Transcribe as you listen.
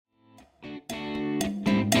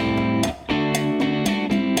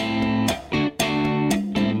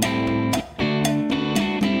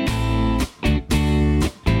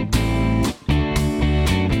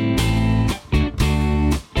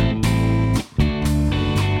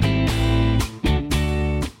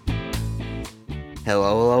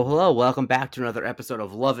Hello, hello, hello. Welcome back to another episode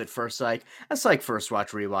of Love at First Sight, a Psych First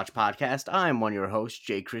Watch Rewatch podcast. I'm one of your hosts,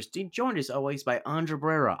 Jay Christie, joined as always by Andre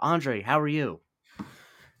Brera. Andre, how are you?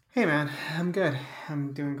 Hey man, I'm good.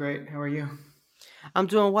 I'm doing great. How are you? I'm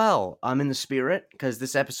doing well. I'm in the spirit because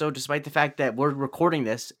this episode, despite the fact that we're recording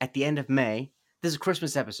this at the end of May, this is a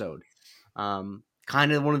Christmas episode. Kind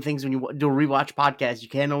of one of the things when you do a rewatch podcast, you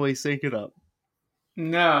can't always sync it up.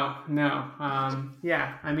 No.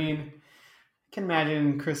 Yeah, I can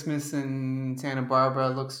imagine Christmas in Santa Barbara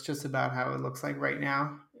looks just about how it looks like right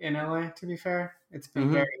now in LA, to be fair. It's been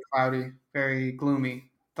very Mm-hmm. cloudy, very gloomy,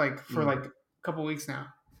 for Mm. like a couple weeks now.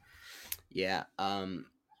 Yeah.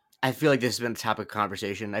 I feel like this has been the topic of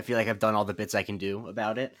conversation. I feel like I've done all the bits I can do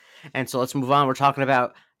about it. And so let's move on. We're talking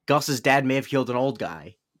about Gus's dad may have killed an old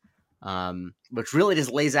guy, which really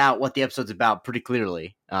just lays out what the episode's about pretty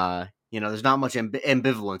clearly. There's not much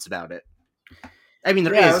ambivalence about it. I mean,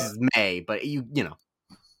 there Yeah, is May, but you know.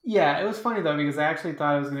 yeah, it was funny though because I actually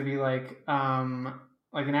thought it was going to be like an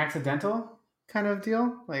accidental kind of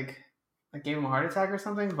deal, like gave him a heart attack or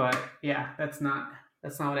something, but yeah, that's not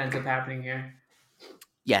what ends up happening here.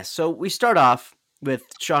 Yes, so we start off with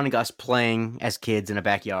Sean and Gus playing as kids in a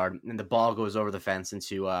backyard, and the ball goes over the fence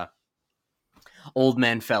into old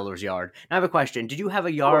man Feller's yard. Now I have a question. Did you have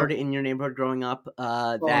a yard Fuller. in your neighborhood growing up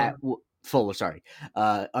Fuller. Fuller, sorry.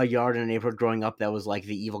 A yard in a neighborhood growing up that was like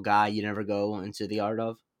the evil guy you never go into the yard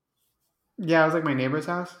of? Yeah, it was like my neighbor's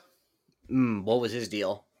house. What was his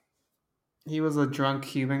deal? He was a drunk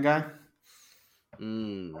Cuban guy.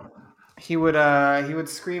 Mm. He would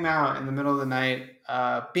scream out in the middle of the night,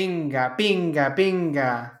 "Binga, binga,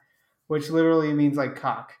 binga," which literally means like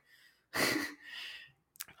cock.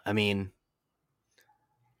 I mean,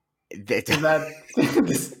 Does that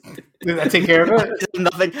does that take care of it?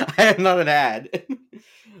 nothing. I have nothing to add.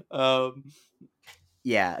 um,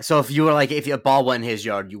 yeah. So if a ball went in his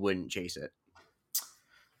yard, you wouldn't chase it.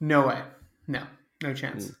 No way. No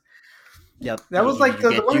chance. Mm. Yep. That was like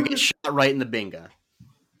the You one get shot right in the binga.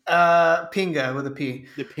 pinga with a P.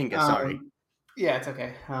 The pinga. Sorry. Yeah, it's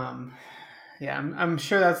okay. Yeah, I'm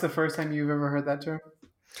sure that's the first time you've ever heard that term.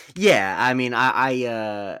 Yeah. I mean,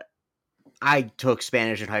 I took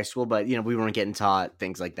Spanish in high school, but we weren't getting taught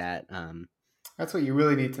things like that. That's what you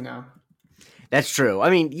really need to know. That's true. I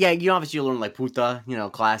mean, yeah, obviously you learn like puta,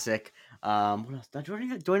 classic. What else?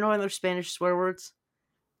 Do I know other Spanish swear words?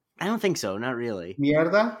 I don't think so. Not really.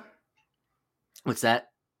 Mierda. What's that?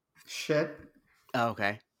 Shit. Oh,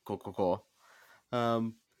 okay. Cool.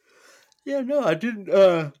 Um, yeah, no, I didn't.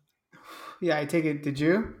 Yeah, I take it. Did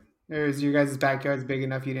you? Or is your guys' backyard's big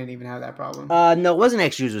enough you didn't even have that problem? No, it wasn't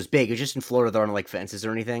actually. It was big. It was just in Florida. There aren't like fences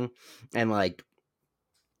or anything, and like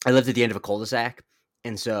I lived at the end of a cul-de-sac,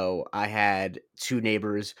 and so I had two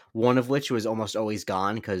neighbors. One of which was almost always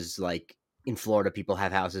gone because like in Florida, people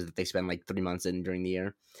have houses that they spend like 3 months in during the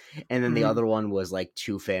year, and then the Mhm. other one was like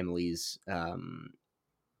two families.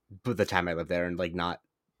 But the time I lived there, and like not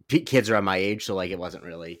kids around my age, so like it wasn't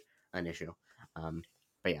really an issue. But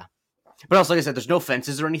yeah. But also, like I said, there's no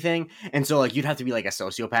fences or anything, and so like you'd have to be like a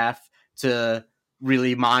sociopath to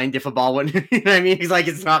really mind if a ball went. You know what I mean? He's like,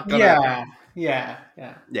 it's not gonna. Yeah.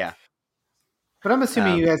 Yeah. But I'm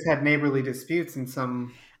assuming Um, you guys had neighborly disputes in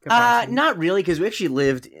some capacity. Not really, because we actually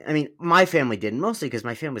lived. I mean, my family didn't, mostly because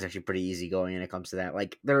my family's actually pretty easygoing when it comes to that.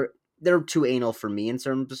 Like they're too anal for me in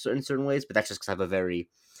certain ways, but that's just because I have a very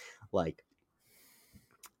like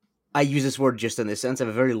I use this word just in this sense. I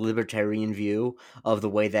have a very libertarian view of the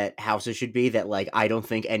way that houses should be. That like I don't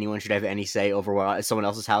think anyone should have any say over what someone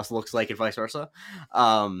else's house looks like, and vice versa.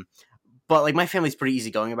 Um, but like my family's pretty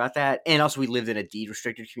easygoing about that, and also we lived in a deed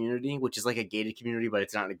restricted community, which is like a gated community, but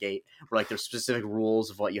it's not a gate. Where like there's specific rules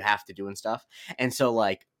of what you have to do and stuff, and so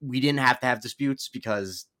like we didn't have to have disputes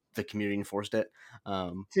because the community enforced it.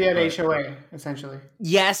 So you had But HOA, essentially.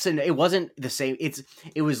 yes, and it wasn't the same.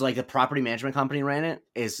 It was like the property management company ran it,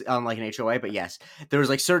 is unlike an HOA. But yes, there was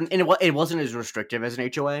like certain, and it wasn't as restrictive as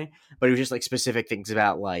an HOA, but it was just like specific things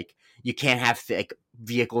about like you can't have thick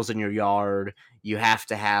vehicles in your yard. You have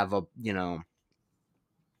to have a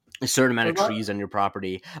certain amount What of about? trees on your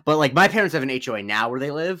property. But like my parents have an HOA now where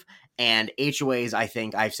they live, and HOAs, I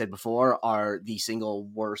think I've said before, are the single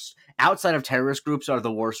worst outside of terrorist groups, are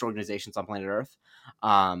the worst organizations on planet Earth.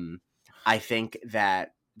 I think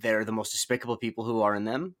that they're the most despicable people who are in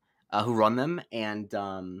them, who run them, and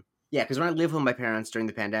yeah, because when I lived with my parents during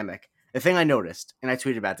the pandemic, the thing I noticed, and I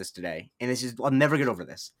tweeted about this today, and this is I'll never get over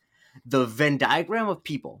this: the Venn diagram of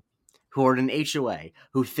people who are in an HOA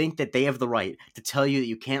who think that they have the right to tell you that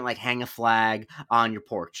you can't like hang a flag on your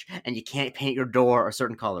porch and you can't paint your door a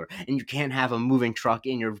certain color and you can't have a moving truck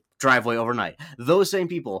in your driveway overnight. Those same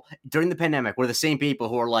people during the pandemic were the same people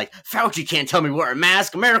who are like, Fauci can't tell me to wear a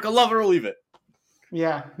mask. America, love it or leave it.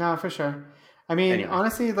 Yeah, no, for sure. I mean, Anyway.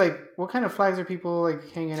 honestly, like, what kind of flags are people like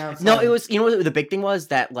hanging No, it outside? was, you know what the big thing was?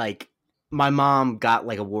 That like my mom got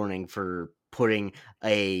like a warning for putting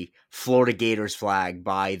a Florida Gators flag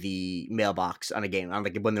by the mailbox on a game, on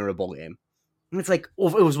like when they were a bowl game. And it's like,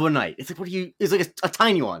 oh, it was one night. It's like, what do you, it's like a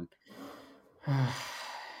tiny one.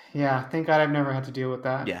 Yeah, thank God I've never had to deal with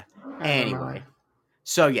that Yeah. ever in my life. Anyway.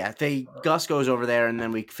 So yeah, Gus goes over there and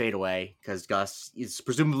then we fade away because Gus is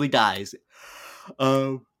presumably dies.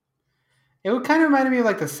 Um It would kind of remind me of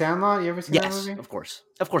like The Sandlot. You ever seen that yes, movie? of course.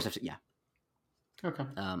 Of course I've seen, yeah. Okay.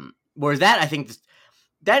 Whereas that I think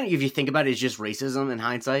that if you think about it is just racism in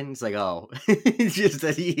hindsight. It's like, oh, it's just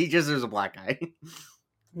that he just is a black guy.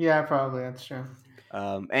 Yeah, probably that's true.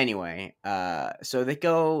 Anyway, so they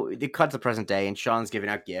cut to the present day, and Sean's giving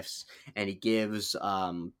out gifts, and he gives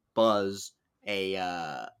Buzz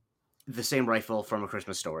the same rifle from A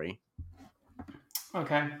Christmas Story.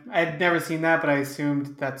 Okay, I'd never seen that, but I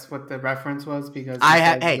assumed that's what the reference was because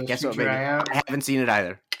Hey, guess shoot what, your baby? eye out. I haven't seen it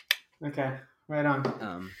either. Okay, right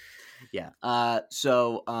on. Yeah.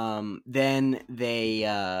 Then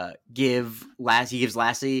they he gives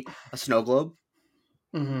Lassie a snow globe,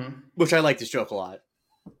 which I like this joke a lot.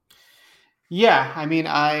 Yeah, I mean,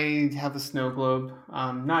 I have a snow globe.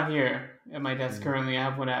 Not here at my desk currently. I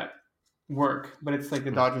have one at work, but it's like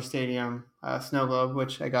the Dodger Stadium snow globe,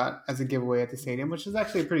 which I got as a giveaway at the stadium, which is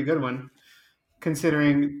actually a pretty good one,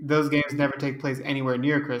 considering those games never take place anywhere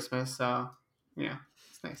near Christmas. So, yeah,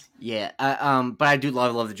 it's nice. Yeah, but I do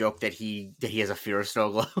love the joke that he has a fear of snow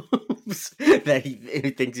globes, that he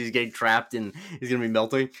thinks he's getting trapped and he's gonna be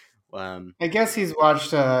melting. I guess he's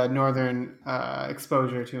watched Northern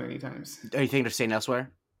Exposure too many times. Are you thinking of Saint Elsewhere?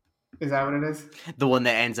 Is that what it is? The one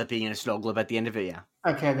that ends up being in a snow globe at the end of it, yeah.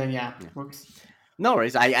 Okay, then yeah. Whoops. No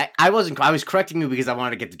worries. I was correcting you because I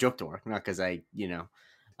wanted to get the joke to work, not because anyway,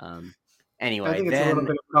 I think it's then a little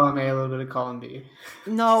bit of column A, a little bit of column B.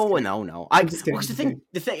 no. I'm just kidding.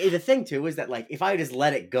 The thing too is that like if I just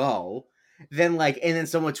let it go, then like and then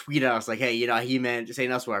someone tweeted us like, hey, he meant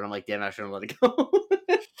Saint Elsewhere, and I'm like, damn, I shouldn't let it go.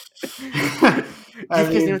 Because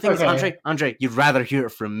the thing is, Andre, you'd rather hear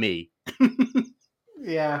it from me.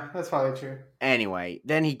 Yeah, that's probably true. Anyway,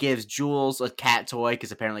 then he gives Jules a cat toy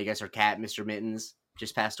because apparently, I guess her cat, Mr. Mittens,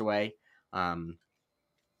 just passed away.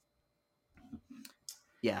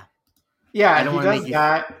 Yeah. Yeah, he does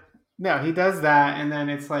that. No, he does that, and then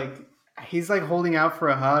it's like he's like holding out for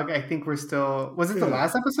a hug. I think we're still. Was it the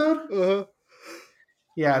last episode? Uh-huh.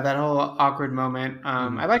 Yeah, that whole awkward moment.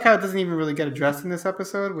 I like how it doesn't even really get addressed in this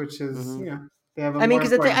episode, which is they have.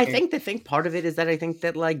 Because I think part of it is that I think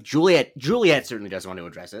that like Juliet certainly doesn't want to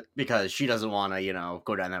address it because she doesn't want to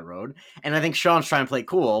go down that road, and I think Sean's trying to play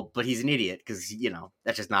cool, but he's an idiot because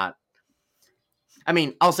that's just not. I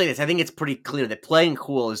mean, I'll say this: I think it's pretty clear that playing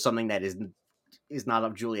cool is something that is not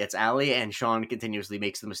up Juliet's alley, and Sean continuously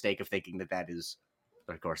makes the mistake of thinking that is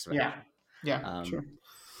the course of action. Yeah, sure.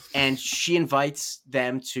 And she invites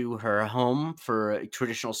them to her home for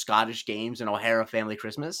traditional Scottish games and O'Hara family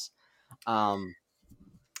Christmas.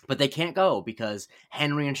 But they can't go because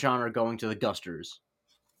Henry and Sean are going to the GUS'S.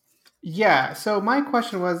 Yeah. So my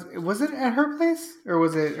question was it at her place or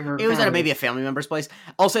was it her? It was at maybe a family member's place.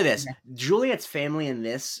 I'll say this: Juliet's family in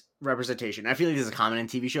this representation, I feel like this is common in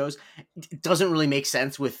TV shows, it doesn't really make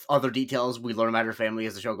sense with other details we learn about her family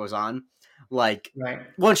as the show goes on. Like,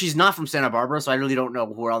 one, she's not from Santa Barbara, so I really don't know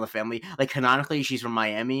who are all the family. Like, canonically, she's from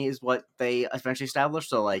Miami, is what they eventually established.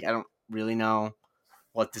 So, like, I don't really know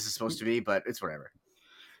what this is supposed to be, but it's whatever.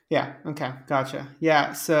 Yeah. Okay. Gotcha.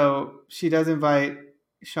 Yeah. So she does invite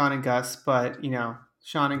Sean and Gus, but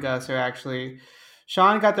Sean and Gus are actually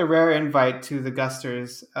Sean got the rare invite to the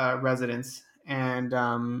GUS'S residence, and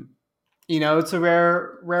it's a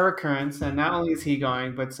rare occurrence. And not only is he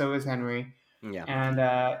going, but so is Henry. Yeah. And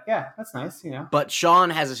that's nice. But Sean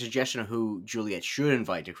has a suggestion of who Juliet should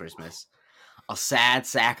invite to Christmas: a sad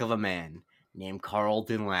sack of a man named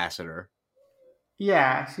Carlton Lassiter.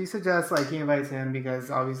 Yeah, she suggests he invites him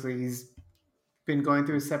because obviously he's been going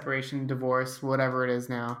through a separation, divorce, whatever it is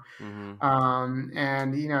now. Mm-hmm.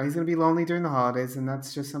 And he's going to be lonely during the holidays, and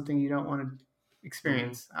that's just something you don't want to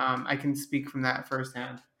experience. Mm-hmm. I can speak from that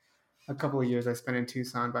firsthand. A couple of years I spent in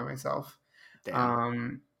Tucson by myself.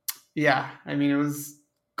 Yeah, I mean it was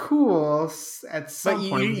cool at some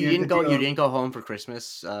point. You didn't go home for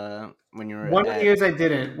Christmas when you were. One of the years I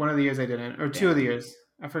didn't, or two of the years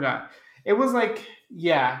I forgot. It was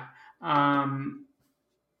Um,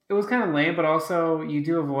 it was kind of lame, but also you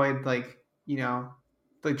do avoid like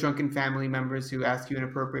the drunken family members who ask you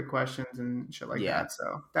inappropriate questions and shit like Yeah, that.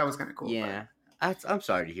 So that was kind of cool. But yeah. I'm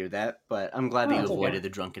sorry to hear that, but I'm glad that oh, you it's okay. avoided the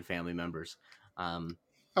drunken family members. Um,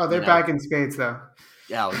 Oh, you they're know, back in spades though.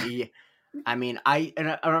 yeah. I mean, I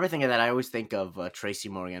remember thinking that I always think of Tracy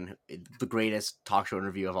Morgan, the greatest talk show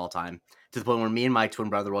interview of all time, to the point where me and my twin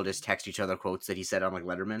brother will just text each other quotes that he said on like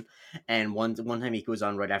Letterman. And one time he was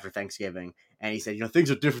on right after Thanksgiving, and he said, things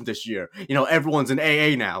are different this year. Everyone's in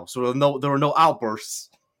AA now, so there were no outbursts.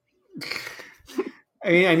 I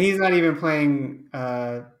mean, and he's not even playing.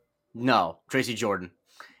 No, Tracy Jordan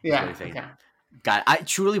is what Yeah. he thinks. Okay. God, I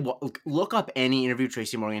truly look up any interview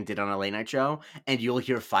Tracy Morgan did on a late night show, and you'll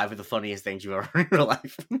hear 5 of the funniest things you've ever heard in your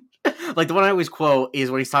life. Like the one I always quote is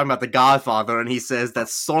when he's talking about The Godfather, and he says that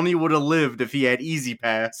Sonny would have lived if he had Easy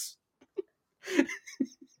Pass.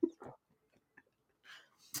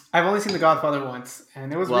 I've only seen The Godfather once,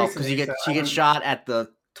 and it was Well, because recently, so she I gets don't. shot at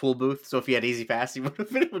the tool booth, so if he had Easy Pass, he would have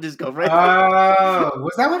been able to just go right there. Oh,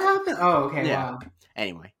 was that what happened? Oh, okay. Yeah. Wow.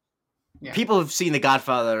 Anyway, Yeah. people have seen The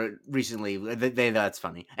Godfather recently. That's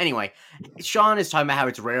funny. Anyway, Sean is talking about how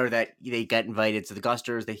it's rare that they get invited to the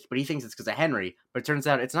Gusters, but he thinks it's because of Henry. But it turns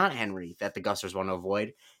out it's not Henry that the Gusters want to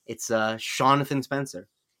avoid. It's Jonathan Spencer.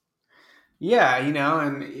 Yeah,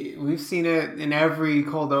 and we've seen it in every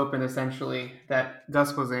cold open essentially that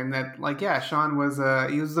Gus was in. That like, yeah, Sean was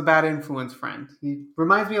he was a bad influence friend. He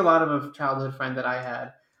reminds me a lot of a childhood friend that I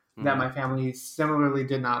had that Mm-hmm. my family similarly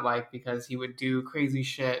did not like because he would do crazy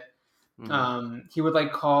shit. Mm-hmm. He would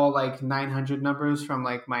like call like 900 numbers from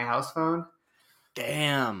like my house phone.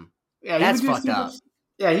 Damn, Yeah, he would that's do fucked stupid. up.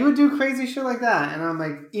 Yeah, he would do crazy shit like that, and I'm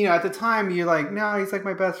like, at the time you're like, no, he's like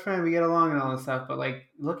my best friend. We get along and all this stuff. But like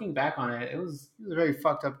looking back on it, he was a very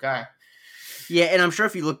fucked up guy. Yeah, and I'm sure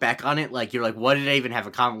if you look back on it, like you're like, what did I even have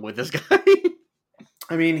in common with this guy?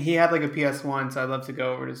 I mean, he had like a PS1, so I'd love to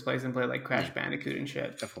go over to his place and play like Crash Yeah, Bandicoot and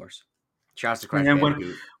shit. of course. Shouts to And Crash then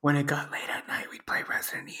Bandicoot. when it got late at night, we'd play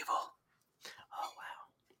Resident Evil. Oh wow,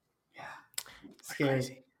 Yeah, that's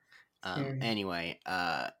crazy. scary, scary. Anyway,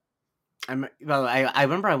 I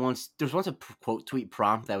remember there was once a quote tweet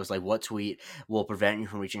prompt that was like, "What tweet will prevent you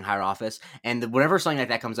from reaching higher office?" And whenever something like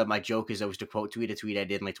that comes up, my joke is always to quote tweet a tweet I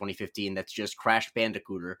did in like 2015. That's just Crash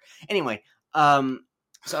Bandicooter. Anyway,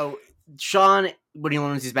 so Sean, when he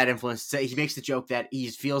learns he's bad influence, he makes the joke that he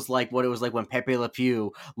feels like what it was like when Pepe Le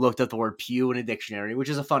Pew looked up the word pew in a dictionary, which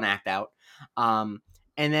is a fun act out. And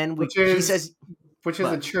then Which he is says, which is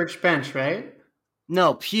a "What? church bench, right?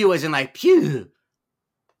 No, pew as in like pew."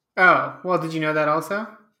 Oh, well, did you know that also?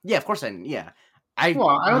 Yeah, of course yeah. I Well,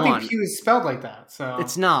 I don't think won. pew is spelled like that. So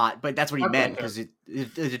It's not, but that's what he okay, meant okay. because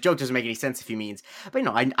the joke doesn't make any sense if he means. But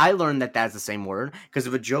I learned that that's the same word because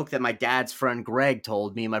of a joke that my dad's friend Greg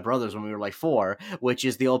told me and my brothers when we were like 4, which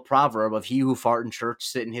is the old proverb of "He who fart in church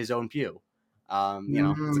sit in his own pew."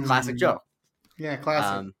 It's a classic Mm, joke. yeah,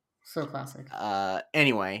 classic. Um, So classic.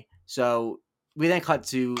 Anyway, so we then cut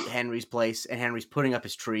to Henry's place, and Henry's putting up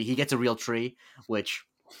his tree. He gets a real tree, which,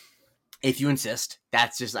 if you insist,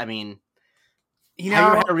 that's just. I mean, You have you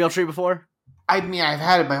ever know, had a real tree before? I mean, I've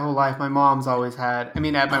had it my whole life. My mom's always had. I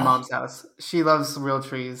mean, at my Oh, mom's house, she loves real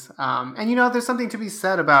trees. And there's something to be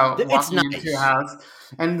said about it's walking into your nice. house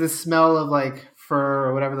and the smell of like fir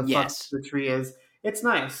or whatever the fuck Yes. the tree is. It's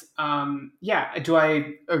nice. Yeah. Do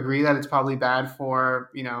I agree that it's probably bad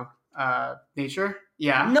for nature?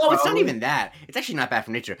 Yeah, No, it's not probably. even that. It's actually not bad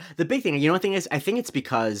for nature. The big thing, the thing is, I think it's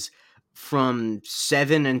because from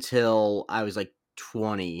 7 until I was like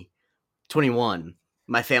 20, 21,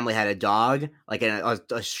 my family had a dog, like a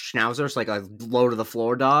schnauzer, so like a low to the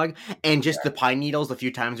floor dog, and just the pine needles. The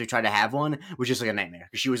few times we tried to have one was just like a nightmare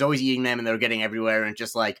because she was always eating them and they were getting everywhere, and it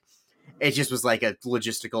just was like a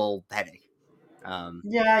logistical headache. Um,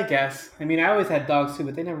 Yeah, I guess. I mean, I always had dogs too,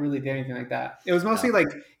 but they never really did anything like that. It was mostly no, like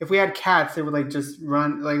if we had cats, they would like just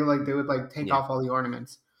run, like they would like take yeah. off all the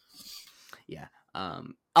ornaments. Yeah.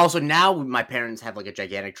 Also, now my parents have like a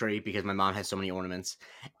gigantic tree because my mom has so many ornaments,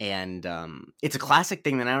 and it's a classic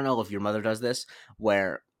thing that I don't know if your mother does this,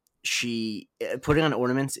 where she putting on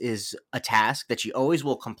ornaments is a task that she always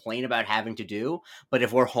will complain about having to do. But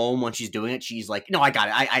if we're home when she's doing it, she's like, "No, I got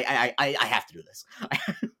it. I have to do this."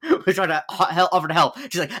 We're trying to offer to help.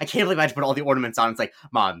 She's like, "I can't believe I had to put all the ornaments on." It's like,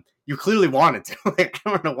 Mom, you clearly wanted to. Like,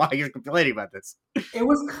 I don't know why you're complaining about this. It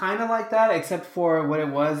was kind of like that, except for what it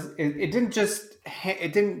was. It didn't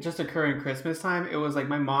just occur in Christmas time. It was like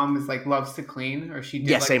my mom is like loves to clean, or she did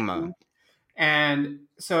Yeah, like to same mom. clean. And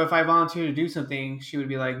so if I volunteered to do something, she would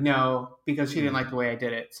be like, no, because she didn't Mhm. like the way I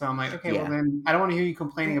did it. So I'm like, okay, well Yeah. then I don't want to hear you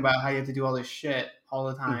complaining about how you have to do all this shit all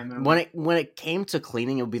the Mm. time. And I'm When like, it came to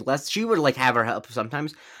cleaning, it would be less. She would like have her help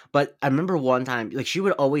sometimes, but I remember one time, like she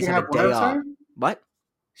would always you have a have what? day I'm off. sorry. What?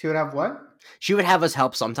 She would have what? She would have us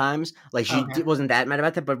help sometimes. Like Okay. wasn't that mad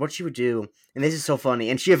about that, but what she would do, and this is so funny,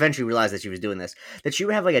 and she eventually realized that she was doing this, that she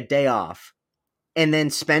would have like a day off and then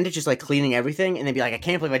spend it just like cleaning everything and then be like, I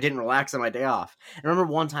can't believe I didn't relax on my day off. And I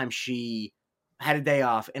remember one time she had a day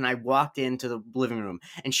off and I walked into the living room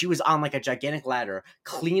and she was on like a gigantic ladder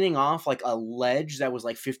cleaning off like a ledge that was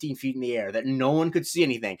like 15 feet in the air that no one could see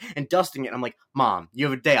anything and dusting it. I'm like, Mom, you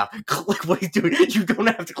have a day off. Like, what are you doing? You don't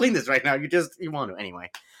have to clean this right now. You want to anyway.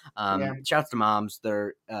 Yeah. Shouts to moms.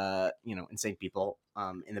 They're insane people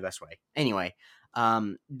in the best way. Anyway,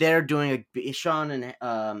 they're doing Sean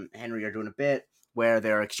and Henry are doing a bit where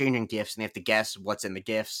they're exchanging gifts and they have to guess what's in the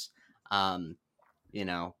gifts,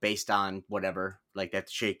 based on whatever, like they have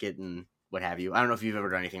to shake it and what have you. I don't know if you've ever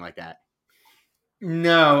done anything like that.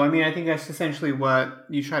 No, I mean, I think that's essentially what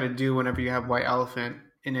you try to do whenever you have white elephant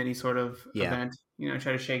in any sort of Yeah. event.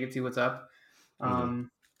 Try to shake it, see what's up. Mm-hmm.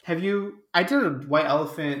 Have you? I did a white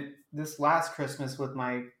elephant this last Christmas with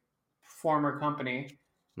my former company,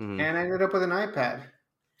 Mm-hmm. and I ended up with an iPad.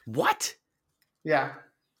 What? Yeah,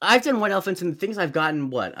 I've done white elephants and the things I've gotten.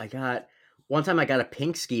 What I got one time, I got a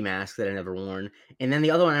pink ski mask that I never worn, and then the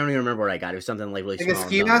other one I don't even remember what I got. It was something like really like a small and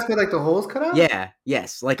ski dumb. mask with like the holes cut out. Yeah.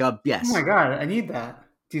 Yes. Like a Oh my yes. god, I need that.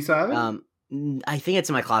 Do you still have it? I think it's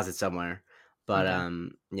in my closet somewhere, but Okay.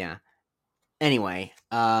 yeah. Anyway,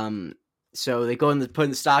 so they go in the put in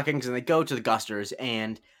the stockings and they go to the Gusters,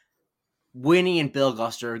 and Winnie and Bill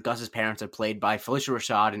Guster, Gus's parents, are played by Felicia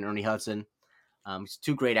Rashad and Ernie Hudson.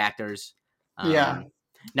 Two great actors. Yeah,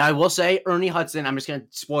 Now I will say Ernie Hudson. I'm just gonna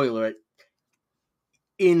spoiler it.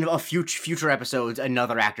 In a future episodes,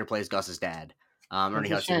 another actor plays Gus's dad. Ernie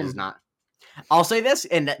that's a Hudson is shame. not. I'll say this,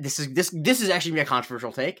 and this is actually a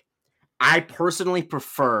controversial take. I personally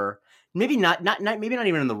prefer maybe not maybe not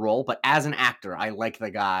even in the role, but as an actor, I like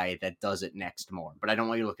the guy that does it next more. But I don't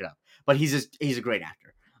want you to look it up. But he's a great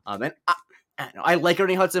actor. And I don't know, I like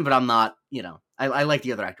Ernie Hudson, but I'm not. I like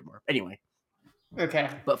the other actor more. Anyway, Okay.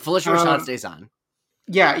 but Felicia Rashad Um, stays on.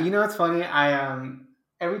 yeah, it's funny. I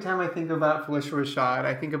every time I think about Felicia Rashad,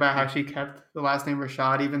 I think about how Mm. she kept the last name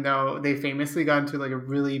Rashad, even though they famously got into like a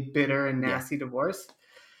really bitter and Yeah, nasty divorce.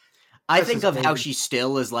 I That's think just of how crazy. she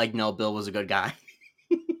still is like, no, Bill was a good guy.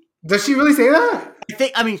 Does she really say that?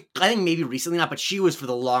 I think maybe recently not, but she was for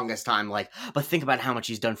the longest time. Like, but think about how much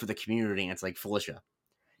he's done for the community. And it's like Felicia.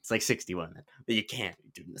 It's like 61. But you can't be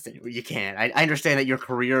doing this anymore. You can't. I understand that your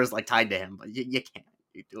career is like tied to him, but you can't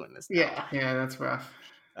be doing this now. Yeah, that's rough.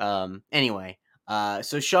 Anyway,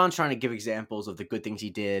 so Sean's trying to give examples of the good things he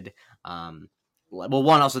did. Well,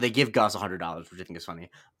 one also they give Gus $100, which I think is funny.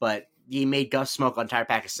 But he made Gus smoke an entire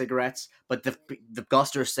pack of cigarettes. But the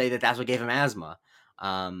Gusters say that that's what gave him asthma.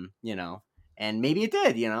 And maybe it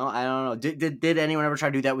did. I don't know. Did anyone ever try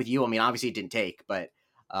to do that with you? I mean, obviously it didn't take, but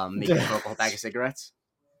make you smoke a whole pack of cigarettes.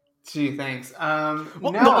 Gee, thanks. Well,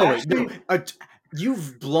 no, No, oh wait, no. actually,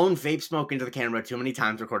 You've blown vape smoke into the camera too many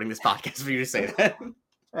times recording this podcast for you to say that.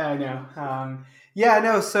 I know. Yeah,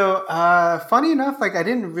 no. So, funny enough, like I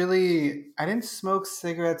didn't smoke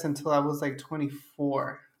cigarettes until I was like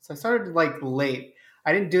 24. So I started like late.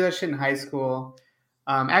 I didn't do that shit in high school.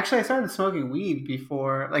 Actually, I started smoking weed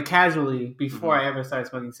before, like casually, before Mm-hmm. I ever started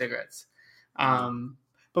smoking cigarettes. Mm-hmm.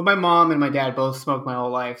 But my mom and my dad both smoked my whole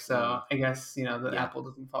life, Mm-hmm. so I guess the Yeah. apple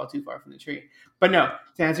doesn't fall too far from the tree. But no,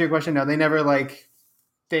 to answer your question, no, they never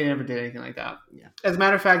did anything like that. Yeah. As a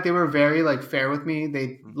matter of fact, they were very like fair with me. They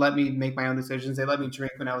Mm-hmm. let me make my own decisions. They let me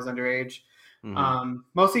drink when I was underage. Mm-hmm.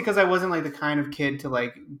 Mostly because I wasn't like the kind of kid to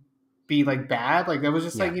like be like bad. Like I was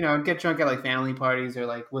just Yeah. like I'd get drunk at like family parties or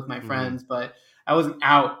like with my Mm-hmm. friends, but I wasn't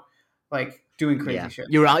out like doing crazy Yeah. shit.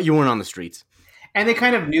 You were out. You weren't on the streets. And they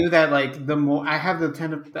kind of knew that like the more I have the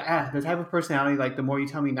type of personality, like the more you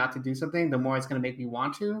tell me not to do something, the more it's going to make me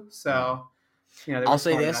want to. Yeah. So they were I'll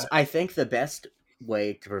say smart about this: it. I think the best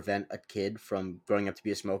way to prevent a kid from growing up to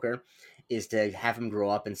be a smoker is to have him grow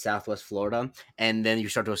up in Southwest Florida, and then you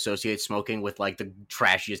start to associate smoking with like the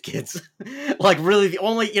trashiest kids. Like really, the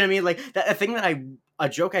only what I mean, like that a thing that a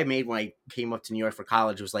joke I made when I came up to New York for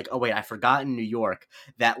college was like, oh wait, I forgot in New York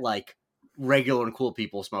that like regular and cool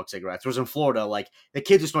people smoke cigarettes. Whereas in Florida, like the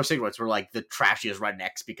kids who smoke cigarettes were like the trashiest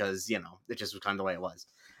rednecks because it just was kind of the way it was.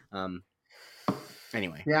 Um,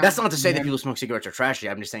 Anyway, Yeah, that's not to say that yeah, people who smoke cigarettes are trashy.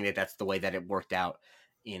 I'm just saying that that's the way that it worked out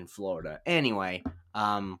in Florida. Anyway,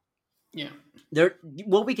 yeah. there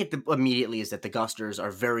what we get immediately is that the Gusters are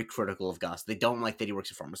very critical of Gus. They don't like that he works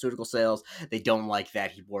in pharmaceutical sales. They don't like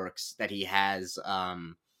that he has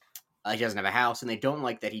He doesn't have a house, and they don't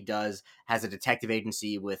like that he has a detective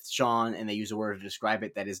agency with Sean, and they use a word to describe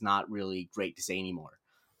it that is not really great to say anymore.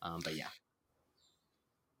 But yeah,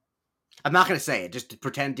 I'm not gonna say it. Just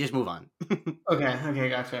pretend. Just move on. Okay,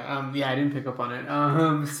 gotcha. Yeah, I didn't pick up on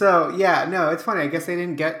it. So yeah, no, it's funny. I guess they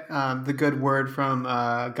didn't get the good word from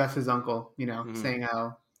Gus's uncle. Mm-hmm. Saying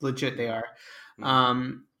how legit they are. Mm-hmm.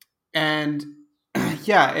 Um, and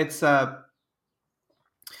yeah, it's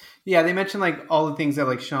yeah, they mentioned like all the things that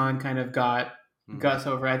like Sean kind of got Mm-hmm. Gus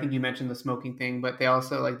over. I think you mentioned the smoking thing, but they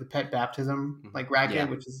also like the pet baptism Mm-hmm. like racket, Yeah.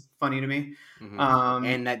 which is funny to me. Mm-hmm. Um,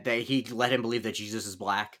 And that he let him believe that Jesus is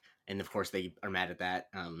black, and of course they are mad at that.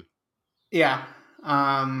 yeah,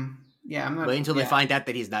 yeah, I'm not. Wait until they Yeah, find out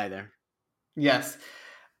that he's neither. yes.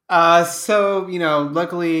 So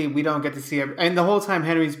luckily we don't get to see it, and the whole time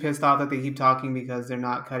Henry's pissed off that they keep talking because they're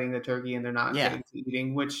not cutting the turkey and they're not Yeah. getting to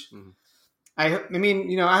eating. Which Mm-hmm. I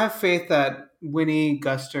mean, I have faith that Winnie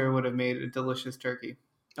Guster would have made a delicious turkey.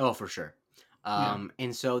 Oh, for sure. Yeah.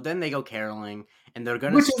 And so then they go caroling, and they're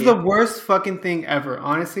gonna Which is the skip. worst fucking thing ever.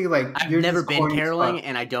 Honestly, like I've you're never just been corny as caroling, fuck.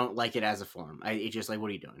 and I don't like it as a form. It's just like,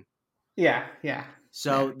 what are you doing? Yeah, yeah, yeah.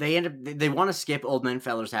 So they end up they want to skip Old Man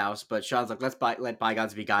Feller's house, but Sean's like, let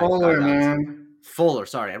bygones be Fuller, bygones. man. Fuller,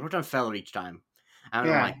 sorry, I wrote down Feller each time. I don't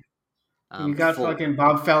know Yeah. why. You got Fuller. fucking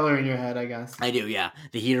Bob Feller in your head, I guess. I do, yeah.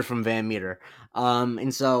 The heater from Van Meter.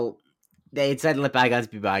 And so they decided to let bygones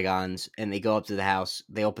be bygones, and they go up to the house.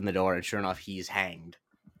 They open the door, and sure enough, he's hanged.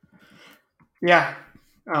 Yeah.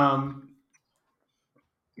 Um,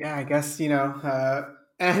 yeah, I guess,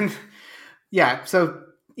 and yeah, so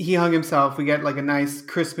he hung himself. We get like a nice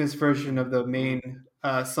Christmas version Mm-hmm. of the Mm-hmm.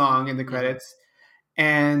 main song in the Mm-hmm. credits.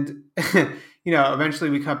 And, eventually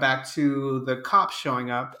we cut back to the cops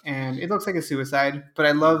showing up and it looks like a suicide. But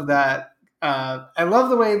I Mm-hmm. love that. I love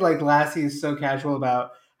the way like Lassie is so casual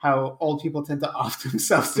about how old people tend to off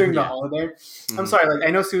themselves during the Yeah. holiday. I'm Mm-hmm. sorry, like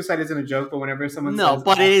I know suicide isn't a joke, but whenever someone No, says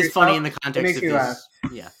but it off is funny yourself, in the it context makes of me laugh.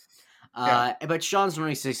 his. Yeah. Yeah. But Sean's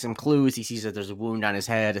running some clues. He sees that there's a wound on his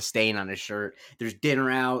head, a stain on his shirt. There's dinner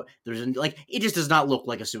out. Like it just does not look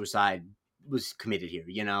like a suicide was committed here.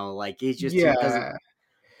 Like it doesn't. Yeah.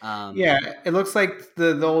 Um, Yeah, it looks like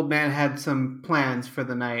the old man had some plans for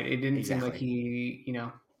the night. It didn't seem like exactly. he,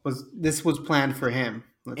 was planned for him,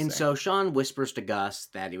 let's And say. so Sean whispers to Gus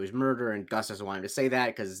that it was murder, and Gus doesn't want him to say that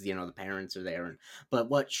because the parents are there. But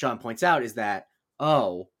what Sean points out is that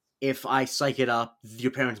if I psych it up,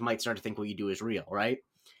 your parents might start to think what you do is real, right?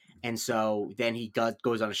 And so then he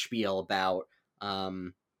goes on a spiel about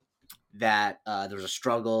um, that there was a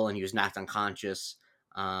struggle and he was knocked unconscious,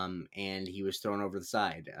 and he was thrown over the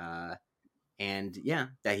side. And yeah,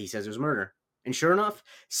 that he says it was murder. And sure enough,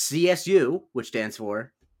 CSU, which stands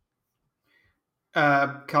for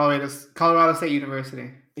Colorado State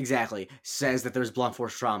University, exactly, says that there's blunt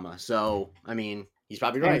force trauma. So I mean, he's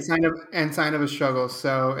probably and right. sign of a struggle.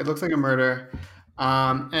 So it looks like a murder.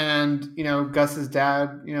 And Gus's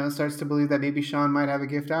dad, starts to believe that maybe Sean might have a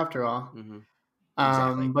gift after all. Mm-hmm.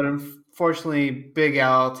 Exactly. But unfortunately, Big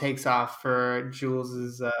Al takes off for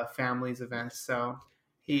Jules's family's events, so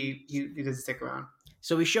he doesn't stick around.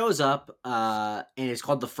 So he shows up, and it's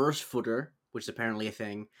called the first footer, which is apparently a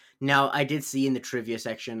thing. Now, I did see in the trivia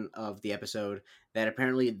section of the episode that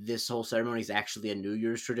apparently this whole ceremony is actually a New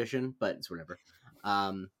Year's tradition, but it's whatever.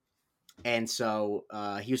 Um, and so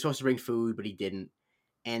he was supposed to bring food, but he didn't.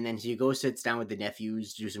 And then he goes sits down with the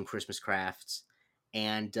nephews to do some Christmas crafts.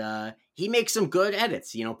 And he makes some good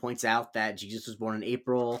edits. Points out that Jesus was born in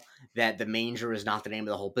April, that the manger is not the name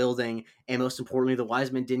of the whole building, and most importantly, the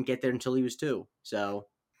wise men didn't get there until he was 2. So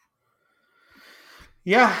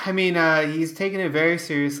Yeah, I mean, he's taking it very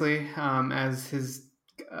seriously, as his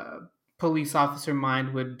uh, police officer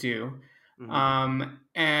mind would do. mhm.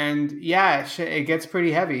 And yeah, it gets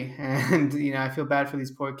pretty heavy, and I feel bad for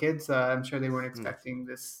these poor kids. I'm sure they weren't Mm. expecting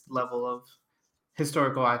this level of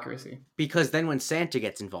historical accuracy. Because then when Santa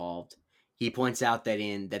gets involved, he points out that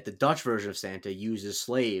the Dutch version of Santa uses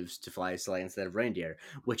slaves to fly his sleigh instead of reindeer,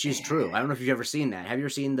 which is true. I don't know if you've ever seen that. Have you ever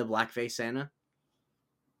seen the blackface Santa?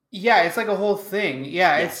 Yeah, it's like a whole thing.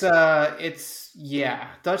 Yeah, Yes. it's yeah.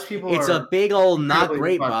 Dutch people It's a are big old not incredibly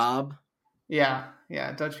great, fucked. Bob. Yeah,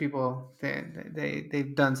 yeah. Dutch people,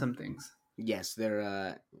 they've done some things. Yes,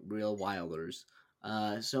 they're real wilders.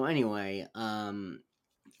 So anyway,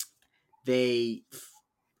 they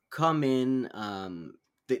come in.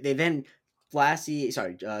 They then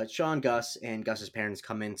Sean, Gus, and Gus's parents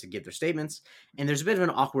come in to give their statements, and there's a bit of an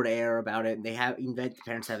awkward air about it. And they invite the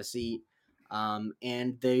parents to have a seat, and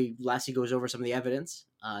Lassie goes over some of the evidence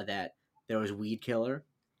that there was weed killer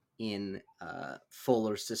in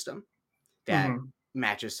Fuller's system that Hmm.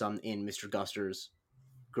 matches some in Mr. Guster's.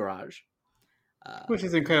 garage. Uh, Which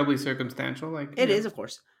is incredibly circumstantial. Like, it is, of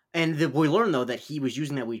course. And we learn, though, that he was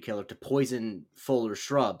using that weed killer to poison Fuller's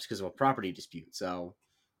shrubs because of a property dispute. So,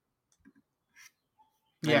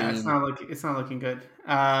 I yeah, mean, it's not looking good.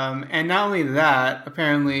 And not only that,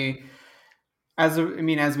 apparently, as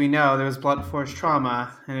we know, there was blunt force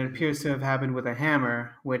trauma, and it appears to have happened with a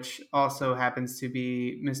hammer, which also happens to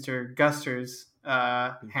be Mr. Guster's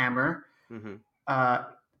hammer. mm-hmm, Uh,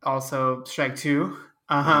 Also, strike two.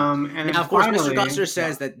 mm-hmm. And then Now, of course, Mr. finally, Guster yeah,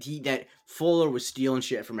 says that Fuller was stealing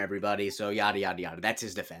shit from everybody. So yada yada yada. That's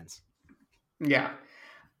his defense. yeah.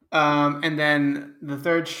 And then the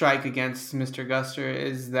third strike against Mr. Guster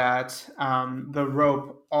is that the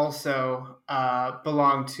rope also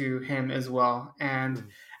belonged to him as well. And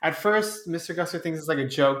at first, Mr. Guster thinks it's like a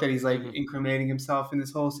joke that he's like Mm-hmm. incriminating himself in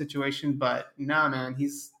this whole situation, but nah, man,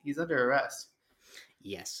 he's under arrest.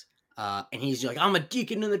 Yes. And he's like, I'm a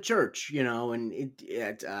deacon in the church, and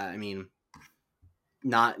I mean,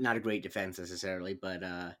 not a great defense necessarily, but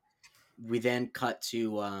we then cut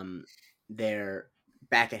to they're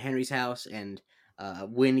back at Henry's house, and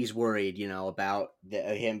Winnie's worried, about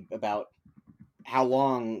how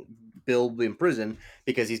long Bill will be in prison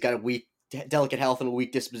because he's got a weak, delicate health and a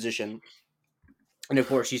weak disposition, and of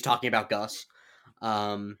course she's talking about Gus,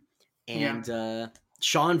 um, Yeah. and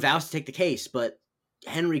Sean vows to take the case, but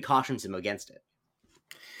Henry cautions him against it.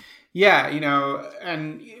 Yeah,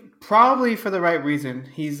 and probably for the right reason.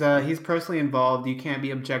 He's personally involved. You can't be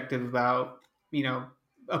objective about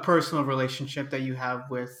a personal relationship that you have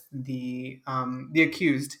with the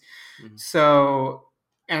accused. Mm-hmm. So,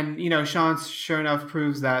 and Sean sure enough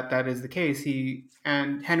proves that that is the case.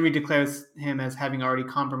 Henry declares him as having already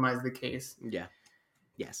compromised the case. Yeah.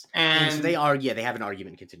 Yes. And so And they have an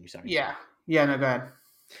argument. Continue. Sorry. yeah, no, go ahead.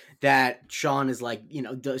 That Sean is like,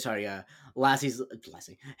 Lassie,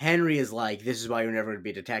 Henry is like, this is why you're never going to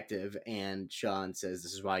be a detective. And Sean says,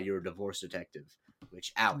 this is why you're a divorce detective,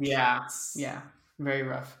 which, ouch. Yeah, very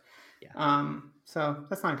rough. Yeah. So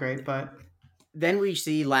that's not great, but then we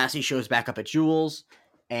see Lassie shows back up at Jules,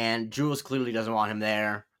 and Jules clearly doesn't want him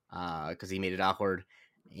there because he made it awkward.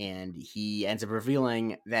 And he ends up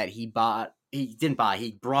revealing that he brought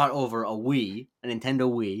over a Nintendo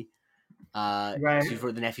Wii, right.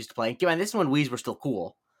 for the nephews to play. And this one, Wii's were still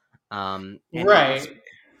cool. And Right.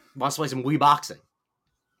 wants to play some Wii boxing.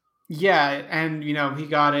 Yeah, and he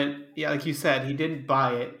got it. Yeah, like you said, he didn't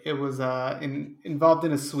buy it. It was involved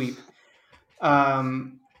in a sweep.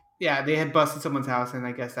 Yeah, they had busted someone's house, and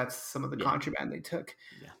I guess that's some of the contraband they took.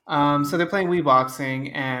 Yeah. So they're playing Wii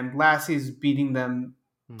boxing, and Lassie's beating them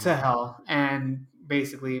to hell, and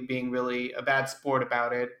basically being really a bad sport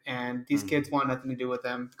about it. And these kids want nothing to do with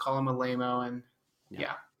them. Call him a lame-o, and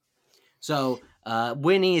yeah. So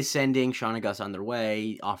Winnie is sending Sean and Gus on their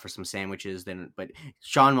way, offers some sandwiches. But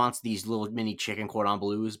Sean wants these little mini chicken cordon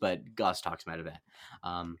bleus, but Gus talks him out of that.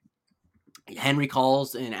 Henry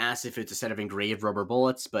calls and asks if it's a set of engraved rubber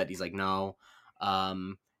bullets, but he's like, no.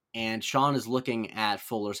 And Sean is looking at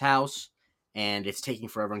Fuller's house, and it's taking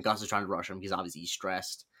forever, and Gus is trying to rush him because obviously he's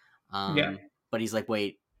stressed. But he's like,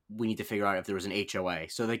 wait, we need to figure out if there was an HOA.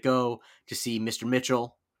 So they go to see Mr.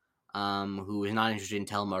 Mitchell, who is not interested in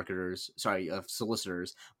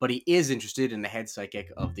solicitors, but he is interested in the head psychic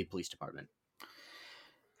of the police department.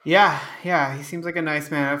 Yeah, he seems like a nice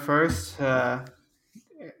man at first,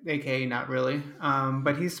 aka not really,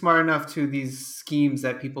 but he's smart enough to these schemes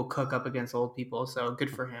that people cook up against old people, so good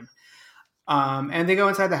for him. And they go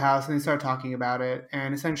inside the house and they start talking about it,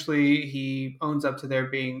 and essentially he owns up to there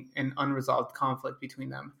being an unresolved conflict between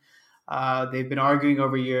them. They've been arguing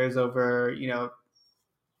over years over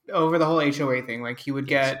the whole HOA thing. Like he would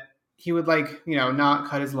not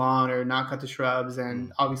cut his lawn or not cut the shrubs,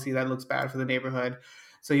 and obviously that looks bad for the neighborhood.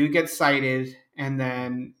 So he would get cited, and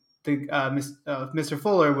then Mr.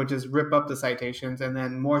 Fuller would just rip up the citations, and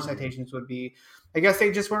then more citations would be. I guess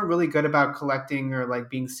they just weren't really good about collecting or like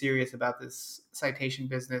being serious about this citation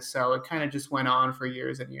business. So it kind of just went on for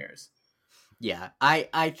years and years. Yeah,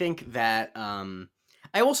 I think that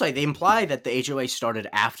I will say they imply that the HOA started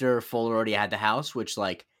after Fuller already had the house, which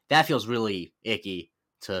like that feels really icky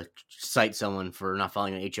to cite someone for not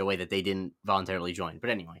following an HOA that they didn't voluntarily join. But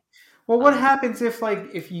anyway. Well, what happens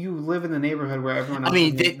if you live in the neighborhood where everyone else? I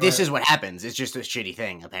mean, this is what happens. It's just a shitty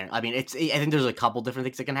thing. Apparently, I mean, I think there's a couple different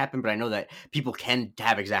things that can happen, but I know that people can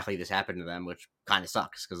have exactly this happen to them, which kind of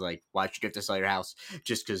sucks. Because like, why should you have to sell your house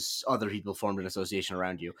just because other people formed an association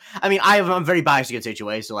around you? I mean, I'm very biased against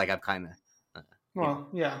HOA, so like, I'm kind of. Well,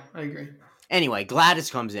 yeah, I agree. Anyway,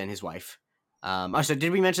 Gladys comes in, his wife, So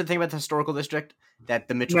did we mention the thing about the historical district that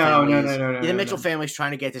the Mitchell No, no, no, families? no, Yeah, the no, no, Mitchell no. family's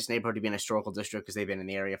trying to get this neighborhood to be an historical district because they've been in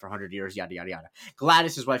the area for 100 years. Yada yada yada.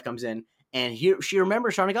 Gladys, his wife, comes in and she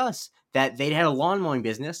remembers Sean and Gus that they had a lawn mowing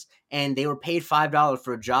business and they were paid $5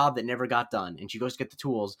 for a job that never got done. And she goes to get the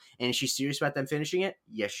tools. And is she serious about them finishing it?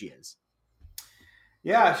 Yes, she is.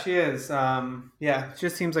 Yeah, she is. Yeah, it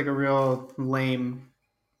just seems like a real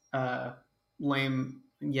uh,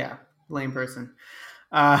 yeah, lame person.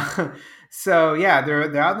 So yeah,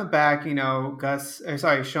 they're out in the back.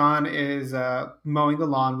 Sean is mowing the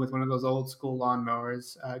lawn with one of those old school lawn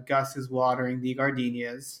mowers. Gus is watering the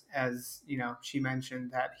gardenias, as she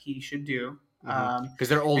mentioned that he should do. Because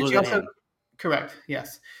they're And older she than also, him. correct,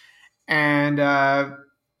 yes. And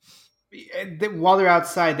while they're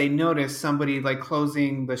outside, they notice somebody like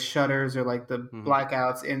closing the shutters or like the Mm-hmm.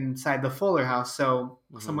 blackouts inside the Fuller house. So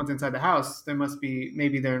Mm-hmm. someone's inside the house. There must be,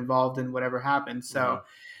 maybe they're involved in whatever happened. Mm-hmm. So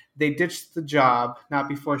they ditched the job. Not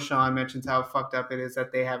before Sean mentions how fucked up it is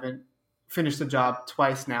that they haven't finished the job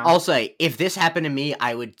twice now. I'll say, if this happened to me,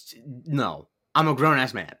 I would no. I'm a grown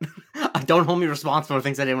ass man. Don't hold me responsible for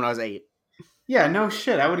things I did when I was 8. Yeah, no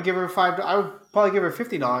shit. I would give her I would probably give her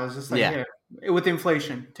 $50. Just like, Yeah. here, with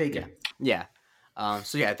inflation, take Yeah. it. Yeah.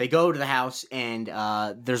 So yeah, they go to the house and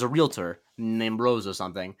there's a realtor named Rose or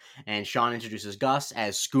something, and Sean introduces Gus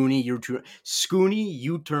as Scooney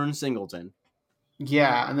U-turn Singleton.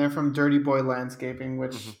 Yeah, and they're from Dirty Boy Landscaping, Mm-hmm.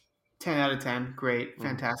 which 10 out of 10, great, Mm-hmm.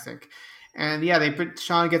 fantastic. And yeah,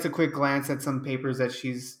 Sean gets a quick glance at some papers that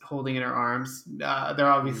she's holding in her arms.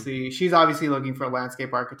 She's obviously looking for a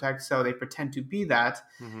landscape architect, so they pretend to be that.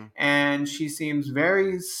 Mm-hmm. And she seems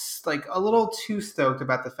very like a little too stoked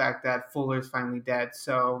about the fact that Fuller's finally dead.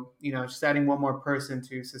 So just adding one more person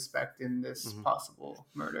to suspect in this Mm-hmm. possible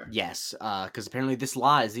murder. Yes, because apparently this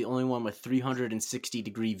lot is the only one with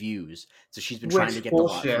 360-degree views. So she's been trying to Which get the lot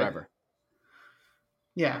bullshit. forever.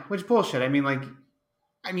 Yeah, which bullshit.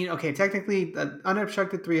 Okay, technically,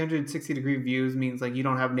 unobstructed 360-degree views means like you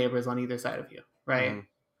don't have neighbors on either side of you, right? Mm-hmm.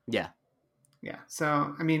 Yeah. Yeah.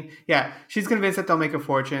 So, yeah, she's convinced that they'll make a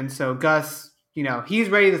fortune. So Gus, he's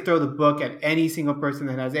ready to throw the book at any single person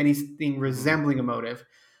that has anything resembling a motive.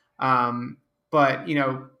 But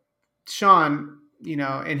Sean, in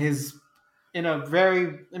a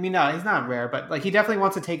very, no, he's not rare, but like he definitely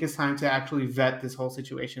wants to take his time to actually vet this whole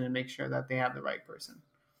situation and make sure that they have the right person.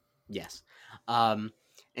 Yes.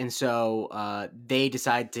 And so they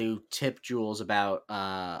decide to tip Jules about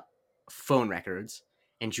phone records,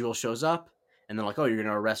 and Jules shows up, and they're like, "Oh, you're going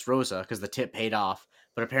to arrest Rosa because the tip paid off."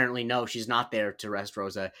 But apparently, no, she's not there to arrest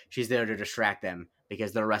Rosa. She's there to distract them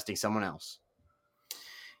because they're arresting someone else.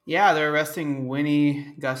 Yeah, they're arresting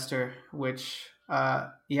Winnie Guster, which,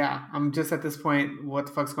 yeah, I'm just at this point, what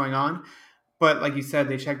the fuck's going on? But like you said,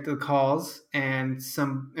 they checked the calls and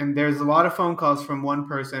there's a lot of phone calls from one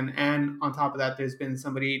person, and on top of that, there's been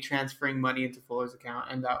somebody transferring money into Fuller's account,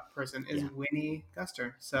 and that person is Yeah. Winnie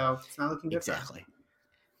Guster. So it's not looking good for her. Exactly.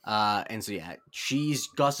 And so yeah,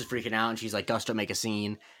 Gus is freaking out, and she's like, "Gus, don't make a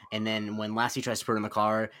scene." And then when Lassie tries to put her in the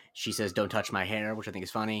car, she says, "Don't touch my hair," which I think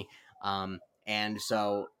is funny. And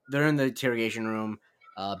so they're in the interrogation room.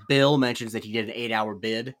 Bill mentions that he did an 8-hour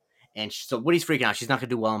bid, and so Woody's freaking out. She's not going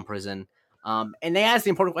to do well in prison. And they ask the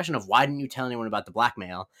important question of why didn't you tell anyone about the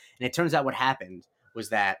blackmail? And it turns out what happened was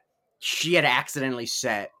that she had accidentally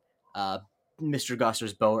set Mr.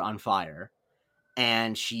 Guster's boat on fire,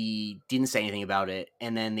 and she didn't say anything about it,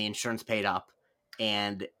 and then the insurance paid up,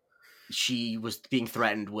 and she was being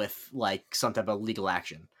threatened with like some type of legal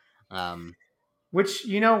action. Which,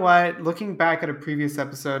 you know what? Looking back at a previous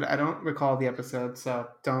episode, I don't recall the episode, so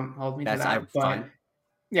don't hold me to That's that. But fine.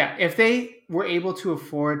 yeah, if they were able to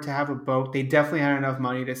afford to have a boat, they definitely had enough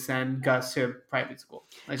money to send Gus to private school.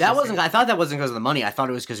 That wasn't. I thought that wasn't because of the money. I thought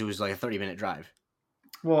it was because it was like a 30-minute drive.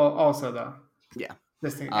 Well, also though, Yeah.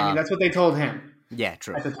 this thing. That's what they told him. Yeah.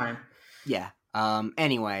 True. At the time. Yeah.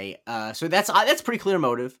 Anyway. So that's pretty clear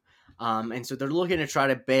motive. And so they're looking to try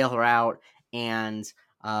to bail her out, and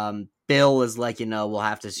Bill is like, we'll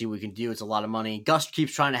have to see what we can do. It's a lot of money. Gus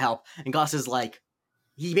keeps trying to help, and Gus is like,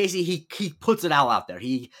 he basically he puts it all out there.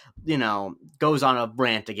 He goes on a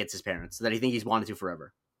rant against his parents that he thinks he's wanted to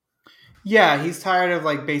forever. Yeah, he's tired of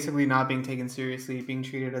like basically not being taken seriously, being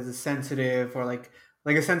treated as a sensitive or like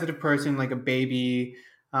a sensitive person, like a baby.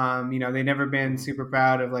 They've never been super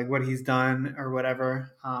proud of like what he's done or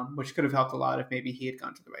whatever, which could have helped a lot if maybe he had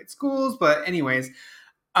gone to the right schools. But anyways,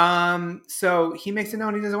 so he makes it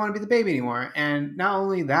known he doesn't want to be the baby anymore. And not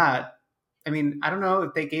only that, I don't know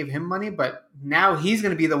if they gave him money, but now he's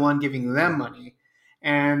going to be the one giving them money,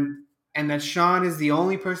 and that Sean is the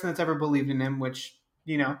only person that's ever believed in him, which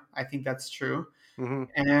I think that's true. Mm-hmm.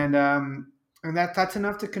 And And that's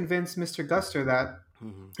enough to convince Mr. Guster that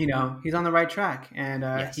Hmm. he's on the right track, and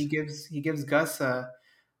he Yes. gives Gus a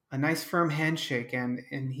nice firm handshake, and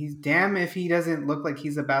he's damn if he doesn't look like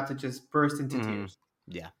he's about to just burst into Hmm. tears.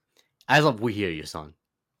 Yeah. I love. We hear you, son.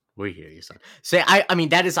 We hear you, son. Say, I mean,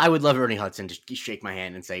 that is. I would love Ernie Hudson to shake my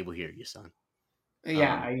hand and say, "We hear you, son."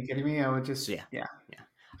 Yeah, Um. are you kidding me? I would So just yeah, yeah.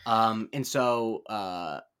 yeah. And so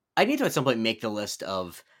I need to at some point make the list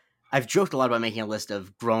of. I've joked a lot about making a list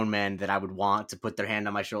of grown men that I would want to put their hand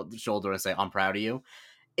on my shoulder and say, "I'm proud of you."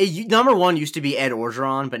 Number one used to be Ed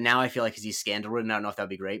Orgeron, but now I feel like he's scandal ridden. I don't know if that'd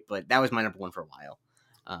be great, but that was my number one for a while.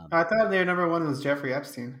 Um, I thought their number one was Jeffrey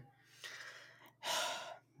Epstein.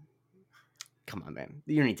 Come on, man,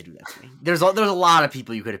 you don't need to do that to me. There's a lot of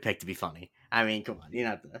people you could have picked to be funny. I mean, come on, you're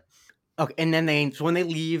not the okay. And then when they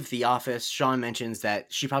leave the office, Sean mentions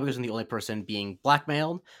that she probably wasn't the only person being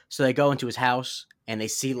blackmailed. So they go into his house and they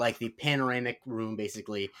see like the panoramic room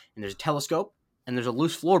basically, and there's a telescope and there's a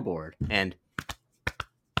loose floorboard. And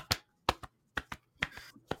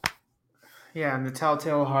Yeah, and the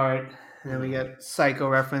Telltale Heart, and then we mhm. get Psycho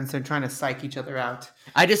reference. They're trying to psych each other out.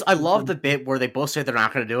 I love the bit where they both say they're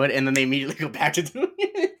not going to do it, and then they immediately go back to doing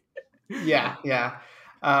it. Yeah, yeah.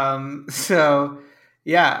 So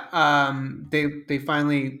yeah, they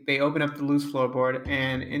finally they open up the loose floorboard,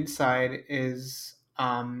 and inside is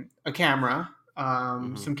a camera,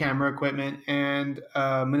 Hmm. some camera equipment, and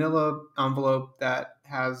a Manila envelope that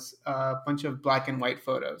has a bunch of black and white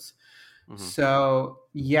photos. Hmm. So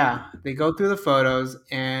yeah, they go through the photos,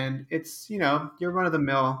 and it's your run of the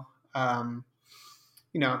mill,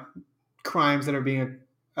 you know, crimes that are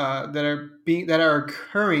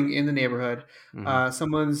occurring in the neighborhood. Hmm.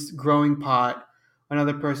 Someone's growing pot.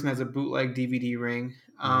 Another person has a bootleg DVD ring.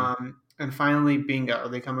 Hmm. And finally, bingo,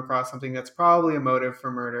 they come across something that's probably a motive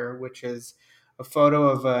for murder, which is a photo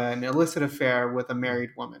of an illicit affair with a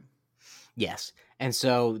married woman. Yes. And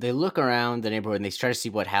so they look around the neighborhood and they try to see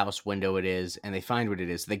what house window it is, and they find what it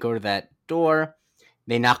is. They go to that door,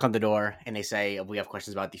 they knock on the door, and they say, "We have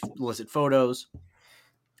questions about the illicit photos."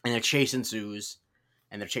 And a chase ensues,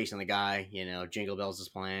 and they're chasing the guy. Jingle Bells is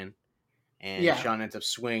playing, and Yeah, Sean ends up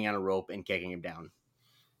swinging on a rope and kicking him down.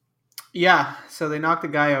 yeah. So they knock the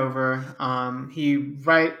guy over. He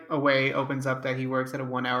right away opens up that he works at a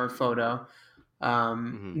 1 hour photo.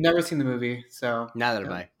 Hmm. Never seen the movie, so Neither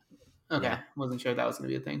have I. okay, Yeah. wasn't sure that was going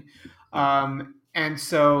to be a thing. Yeah. And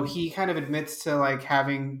so he kind of admits to like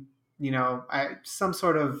having, some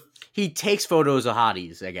sort of He takes photos of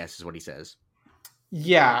hotties, I guess is what he says.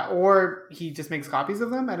 yeah, or he just makes copies of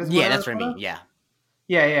them at his one Yeah, hour that's what I mean. photo. Yeah.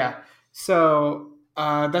 Yeah, yeah. So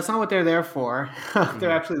that's not what they're there for. They're Hmm.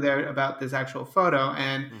 actually there about this actual photo,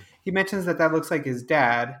 and he mentions that that looks like his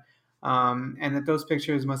dad. And that those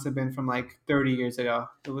pictures must have been from like 30 years ago.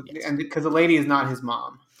 Yes. And because the lady is not his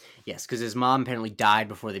mom. Yes, because his mom apparently died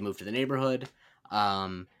before they moved to the neighborhood.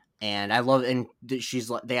 And I love, and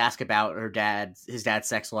they ask about his dad's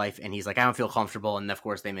sex life, and he's like, I don't feel comfortable. And of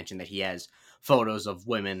course, they mention that he has photos of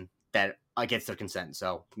women that against their consent,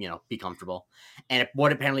 so be comfortable. And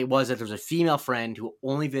what apparently was that there was a female friend who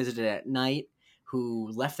only visited at night,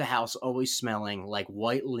 who left the house always smelling like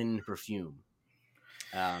white linen perfume.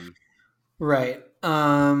 Um, Right.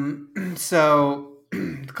 So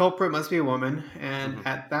the culprit must be a woman, and hmm.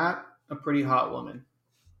 at that, a pretty hot woman.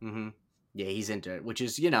 Hmm. Yeah, he's into it, which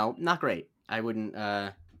is not great. I wouldn't.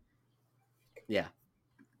 Yeah.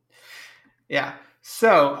 Yeah.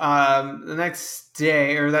 So the next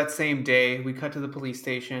day, or that same day, we cut to the police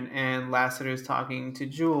station, and Lassiter's talking to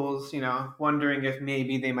Jules, wondering if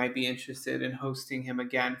maybe they might be interested in hosting him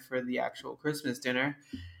again for the actual Christmas dinner.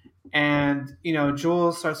 And,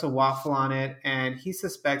 Jules starts to waffle on it, and he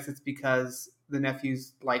suspects it's because the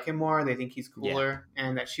nephews like him more. They think he's Yeah. cooler,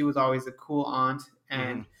 and that she was always a cool aunt. Hmm.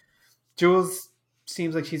 And Jules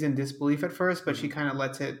seems like she's in disbelief at first, but she Hmm. kind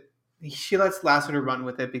of she lets Lassiter run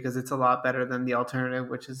with it because it's a lot better than the alternative,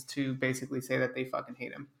 which is to basically say that they fucking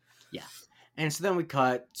hate him. Yeah. And so then we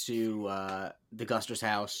cut to the Guster's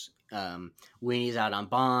house. Weenie's out on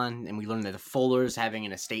bond, and we learn that the Fuller's having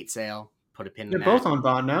an estate sale. Put a pin in They're that. both on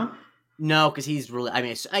bond now. No, because he's really. I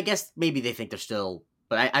mean, I guess maybe they think they're still,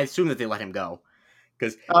 but I assume that they let him go.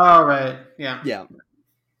 Because Oh, right. Yeah. yeah,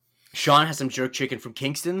 Sean has some jerk chicken from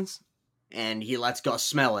Kingston's, and he lets Gus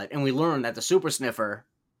smell it, and we learn that the super sniffer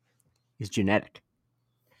is genetic.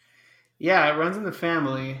 Yeah, it runs in the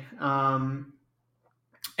family.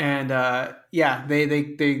 And yeah,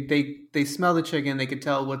 they smell the chicken. They could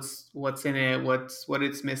tell what's in it, what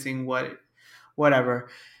it's missing, whatever.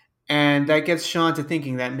 And that gets Sean to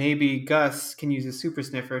thinking that maybe Gus can use a super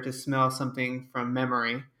sniffer to smell something from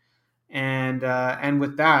memory. and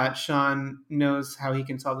with that, Sean knows how he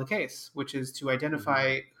can solve the case, which is to Mm-hmm.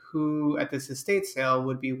 identify who at this estate sale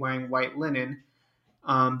would be wearing white linen,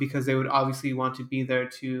 because they would obviously want to be there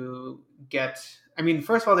to get. I mean,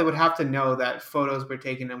 first of all, they would have to know that photos were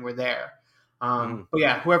taken and were there. Mm-hmm. But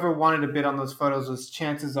yeah, whoever wanted to bid on those photos, was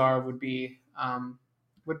chances are would be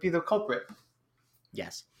the culprit.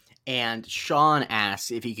 Yes. And Sean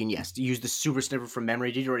asks if he can, yes, use the super sniffer from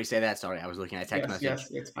memory. Did you already say that? Sorry, I was looking at a text Yes, message.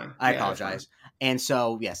 yes, it's fine. I Yeah, that's fine. apologize. And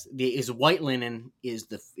so, yes, is white linen is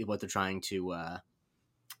the what they're trying to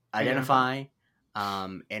Identify.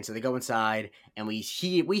 identify. And so they go inside, and we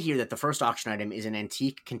hear that the first auction item is an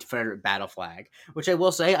antique Confederate battle flag, which I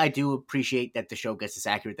will say I do appreciate that the show gets this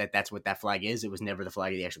accurate that that's what that flag is. It was never the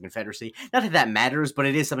flag of the actual Confederacy. Not that that matters, but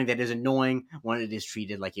it is something that is annoying when it is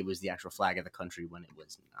treated like it was the actual flag of the country when it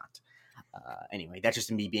was not. Anyway, that's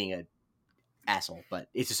just me being an asshole, but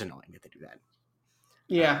it's just annoying that they do that.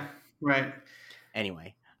 Yeah, Um, right.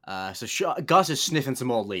 anyway, Gus is sniffing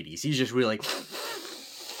some old ladies. He's just really.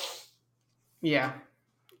 Yeah,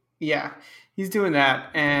 yeah, he's doing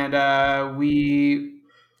that, and we.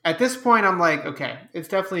 At this point, I'm like, okay, it's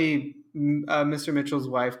definitely Mr. Mitchell's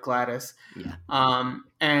wife, Gladys, Yeah.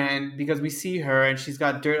 and because we see her and she's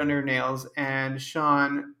got dirt under her nails, and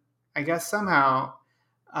Sean, I guess somehow,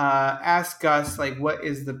 asks Gus like, what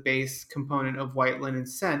is the base component of white linen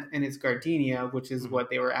scent, and it's gardenia, which is Mm-hmm. what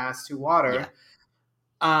they were asked to Yeah. water.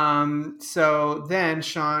 So then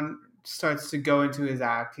Sean starts to go into his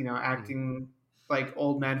act, Mm-hmm. acting like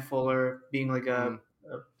old man Fuller, being like Mm-hmm.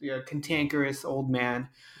 a cantankerous old man.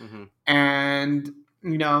 Mm-hmm. And,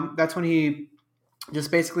 that's when he just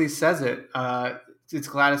basically says it. It's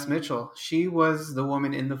Gladys Mitchell. She was the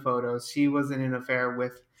woman in the photos. She was in an affair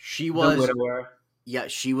with She the was, widower. yeah,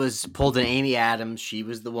 she was pulled an Amy Adams. She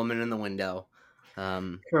was the woman in the window.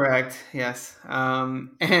 Um, Correct. Yes.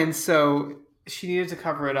 And so she needed to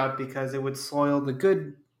cover it up because it would soil the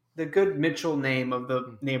good Mitchell name of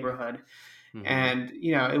the neighborhood, mm-hmm. and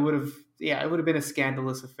it would have, yeah, it would have been a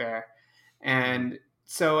scandalous affair. Mm-hmm. And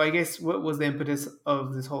so I guess what was the impetus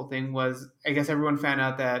of this whole thing was, I guess everyone found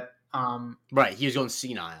out that Right, he was going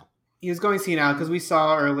senile. he was going senile because we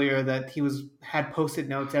saw earlier that he was had post-it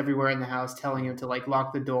notes everywhere in the house telling him Mm-hmm. to like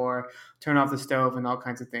lock the door, turn off the stove, and all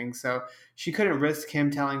kinds of things. So she couldn't risk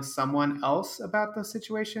him telling someone else about the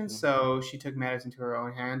situation, Mm-hmm. so she took matters into her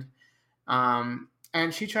own hand.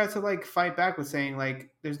 And she tried to like fight back with saying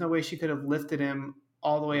like there's no way she could have lifted him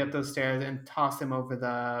all the way up Mm-hmm. those stairs and tossed him over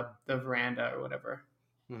the veranda or whatever.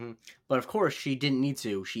 Mm-hmm. But of course, she didn't need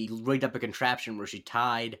to. She rigged up a contraption where she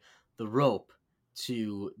tied the rope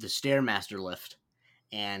to the stairmaster lift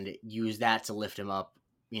and used that to lift him up,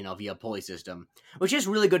 via pulley system, which is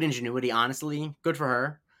really good ingenuity. Honestly, good for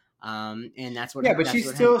her. And Yeah, but that's what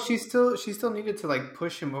happened. she still needed to like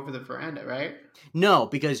push him over the veranda, right? No,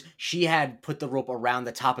 because she had put the rope around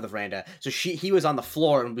the top of the veranda, so he was on the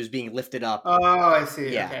floor and was being lifted up. Oh, I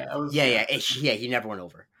see. Yeah, Okay, I was, yeah, yeah. yeah, yeah. He never went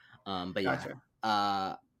over. But yeah, Gotcha.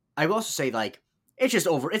 I will also say like it's just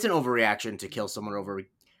over. It's an overreaction to kill someone over.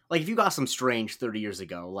 Like if you got some strange 30 years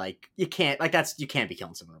ago, like you can't like that's you can't be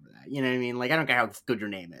killing someone over that. You know what I mean? Like I don't care how good your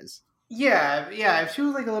name is. Yeah, yeah. If she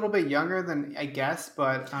was like a little bit younger, then I guess.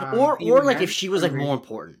 But Or even like if then, she I was would like more agree.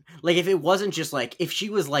 important, like if it wasn't just like if she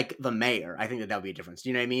was like the mayor, I think that would be a difference. Do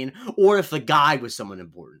you know what I mean? Or if the guy was someone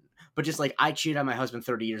important, but just like I cheated on my husband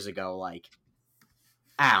 30 years ago, like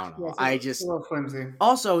I don't Yeah, know. I it's a just little flimsy.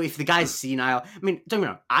 also if the guy's senile, I mean, don't get me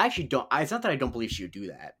wrong. I actually don't. It's not that I don't believe she would do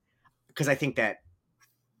that because I think that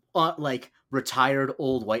like retired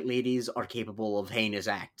old white ladies are capable of heinous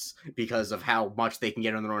acts because of how much they can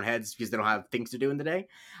get in their own heads because they don't have things to do in the day.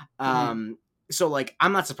 Hmm. So like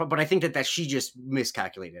I'm not surprised, but I think that she just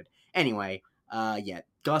miscalculated. Anyway, yeah,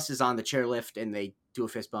 Gus is on the chairlift and they do a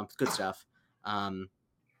fist bump. Good stuff. Um,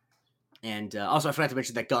 and also I forgot to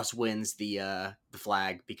mention that Gus wins the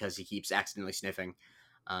flag because he keeps accidentally sniffing.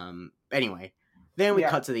 Anyway, then we Yeah,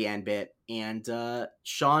 cut to the end bit, and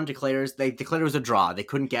Sean declares they declared it was a draw. They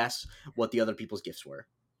couldn't guess what the other people's gifts were.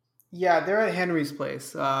 yeah. They're at Henry's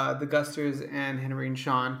place, the Gusters and Henry and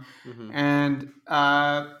Sean, Mm-hmm. and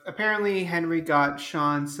apparently Henry got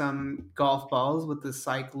Sean some golf balls with the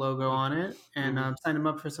Psych logo on it, and Mm-hmm. signed him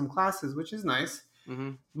up for some classes, which is nice.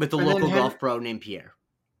 Mm-hmm. With the And then local golf pro named Pierre.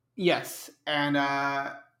 yes, and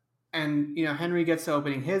Henry gets to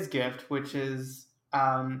opening his gift, which is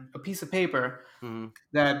a piece of paper Mm-hmm.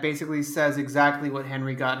 that basically says exactly what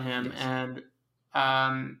Henry got him. Yes. And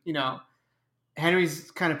Henry's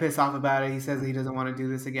kind of pissed off about it. He says he doesn't want to do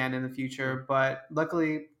this again in the future, but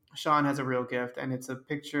luckily Sean has a real gift, and it's a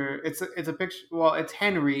picture. It's a picture. Well, it's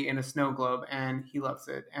Henry in a snow globe, and he loves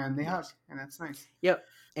it, and they hug, Yes. and that's nice. Yep.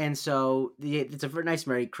 And so it's a very nice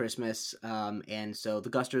Merry Christmas. And so the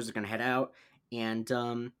Gusters are gonna head out, and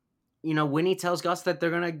Winnie tells Gus that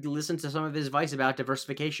they're gonna listen to some of his advice about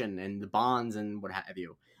diversification and the bonds and what have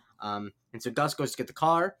you. And so Gus goes to get the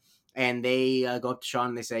car, and they go up to Sean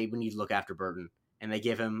and they say, "We need to look after Burton." And they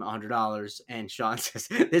give him $100, and Sean says,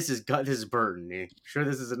 "This is Burton. You sure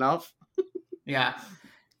this is enough?" Yeah,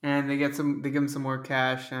 and they give him some more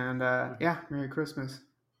cash, and yeah, Merry Christmas.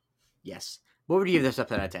 Yes. What would you give this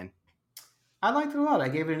episode out of 10? I liked it a lot. I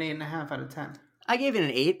gave it an 8.5 out of 10. I gave it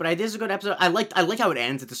an 8, but this is a good episode. I like how it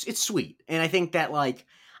ends. It's sweet, and I think that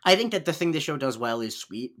the thing this show does well is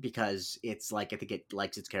sweet because it's like I think it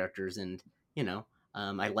likes its characters, and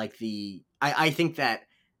I like I think that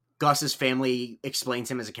Gus's family explains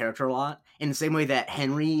him as a character a lot in the same way that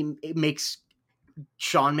Henry makes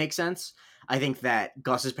Sean make sense. I think that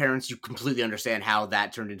Gus's parents, you completely understand how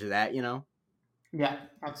that turned into that. Yeah,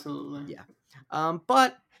 absolutely. Yeah.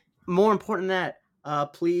 But more important than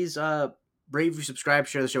that, please rate, review, subscribe,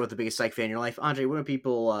 share the show with the biggest psych fan in your life. Andre, where do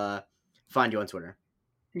people find you on Twitter?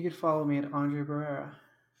 You could follow me at Andre Barrera.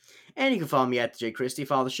 And you can follow me at J Christie.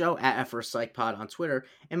 Follow the show at First Psych Pod on Twitter.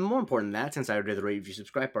 And more important than that, since I already did the rate, review,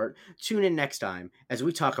 subscribe part, tune in next time as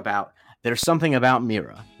we talk about There's Something About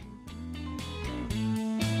Mira.